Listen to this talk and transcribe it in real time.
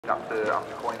Up to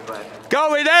Queensland.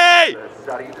 Go with it!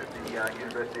 Studied at the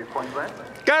University of Queensland.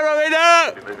 Go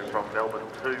Rowena! We're moving from Melbourne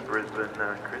to Brisbane,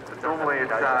 Chris. Normally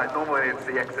it's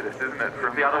the exodus, isn't it?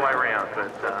 From the other way around,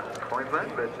 but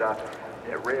Queensland. But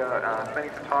yeah, Ria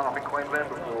spending some time up in Queensland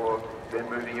before then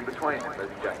moving in between, moving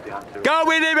just down to. Go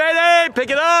with it, ready! Pick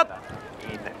it up!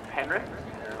 In Penrith,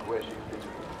 where she's been.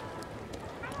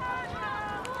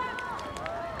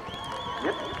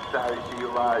 Yep. So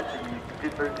she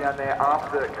did move down there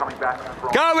after coming back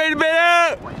from. Go with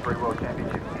it! 23 World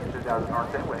Championships in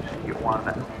 2019, where she won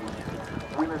the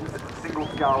women's single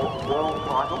scull world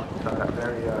title. So a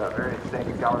very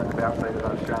esteemed sculler in the bout seat of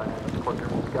Australian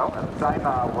quadruple scull. And the same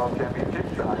World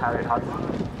Championships, Harriet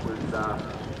was a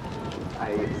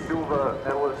silver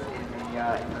medalist in the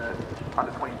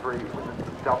under 23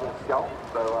 women's double scull.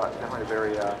 So definitely a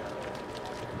very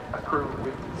a crew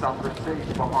with some prestige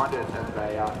behind it, and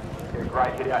a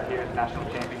great hit out here at the National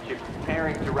Championships,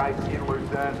 preparing to race in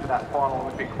Lucerne for that final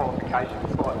Olympic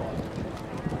qualification spot.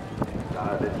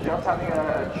 They're just having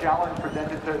a challenge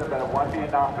presented to them, but it won't be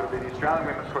enough. It'll be the Australian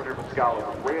women's quadruple scull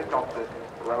of Ria Thompson,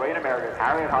 Rowena Merritt,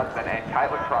 Harriet Hudson and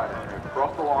Caitlin Cronin, who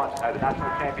crossed the line at the National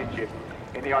Championship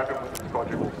in the Open women's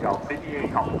quadruple scull. Sydney Uni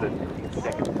Compton in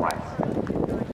second place.